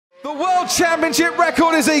The World Championship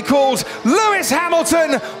record is equalled. Lewis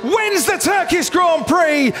Hamilton wins the Turkish Grand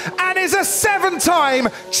Prix and is a 7-time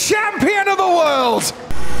champion of the world.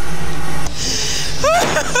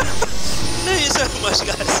 Thank you so much,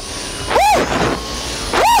 guys. Woo!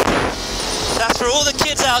 Woo! That's for all the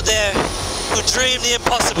kids out there who dream the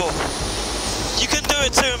impossible. You can do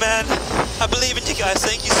it too, man. I believe in you guys.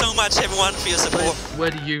 Thank you so much, everyone, for your support.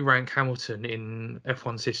 Where do you rank Hamilton in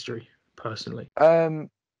F1's history, personally?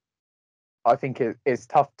 I think it's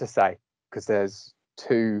tough to say because there's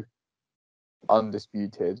two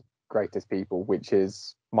undisputed greatest people, which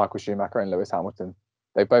is Michael Schumacher and Lewis Hamilton.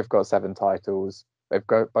 They've both got 7 titles. They've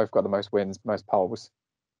both got the most wins, most poles.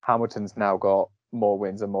 Hamilton's now got more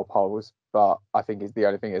wins and more poles, but I think the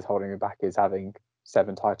only thing is holding him back is having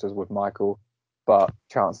 7 titles with Michael. But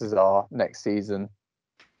chances are next season,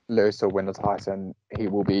 Lewis will win the title and he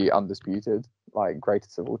will be undisputed, like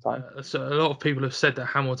greatest of all time. So a lot of people have said that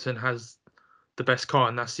Hamilton has the best car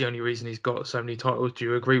and that's the only reason he's got so many titles. Do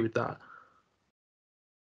you agree with that?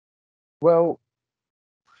 Well,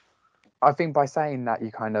 I think by saying that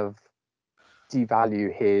you kind of devalue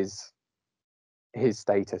his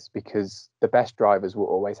status, because the best drivers will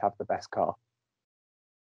always have the best car.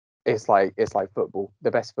 It's like football. The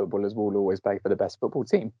best footballers will always play for the best football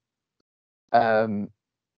team. The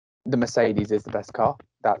Mercedes is the best car.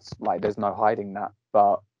 That's like, there's no hiding that.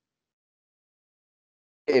 But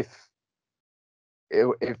if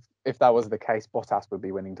that was the case, Bottas would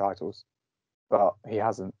be winning titles, but he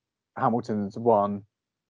hasn't. Hamilton's won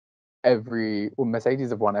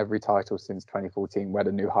Mercedes have won every title since 2014, where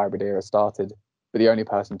the new hybrid era started. But the only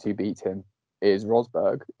person to beat him is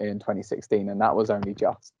Rosberg in 2016, and that was only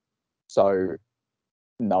just. So,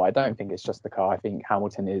 no, I don't think it's just the car. I think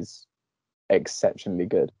Hamilton is exceptionally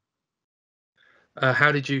good.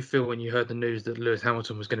 How did you feel when you heard the news that Lewis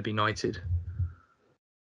Hamilton was going to be knighted?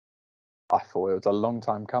 I thought it was a long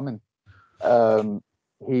time coming. I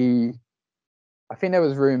think there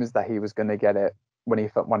was rumours that he was going to get it when he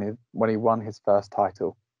won his first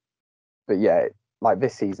title. But yeah, like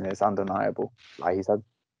this season is undeniable. Like, he's had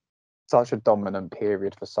such a dominant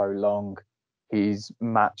period for so long. He's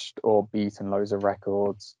matched or beaten loads of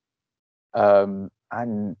records. And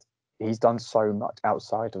he's done so much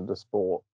outside of the sport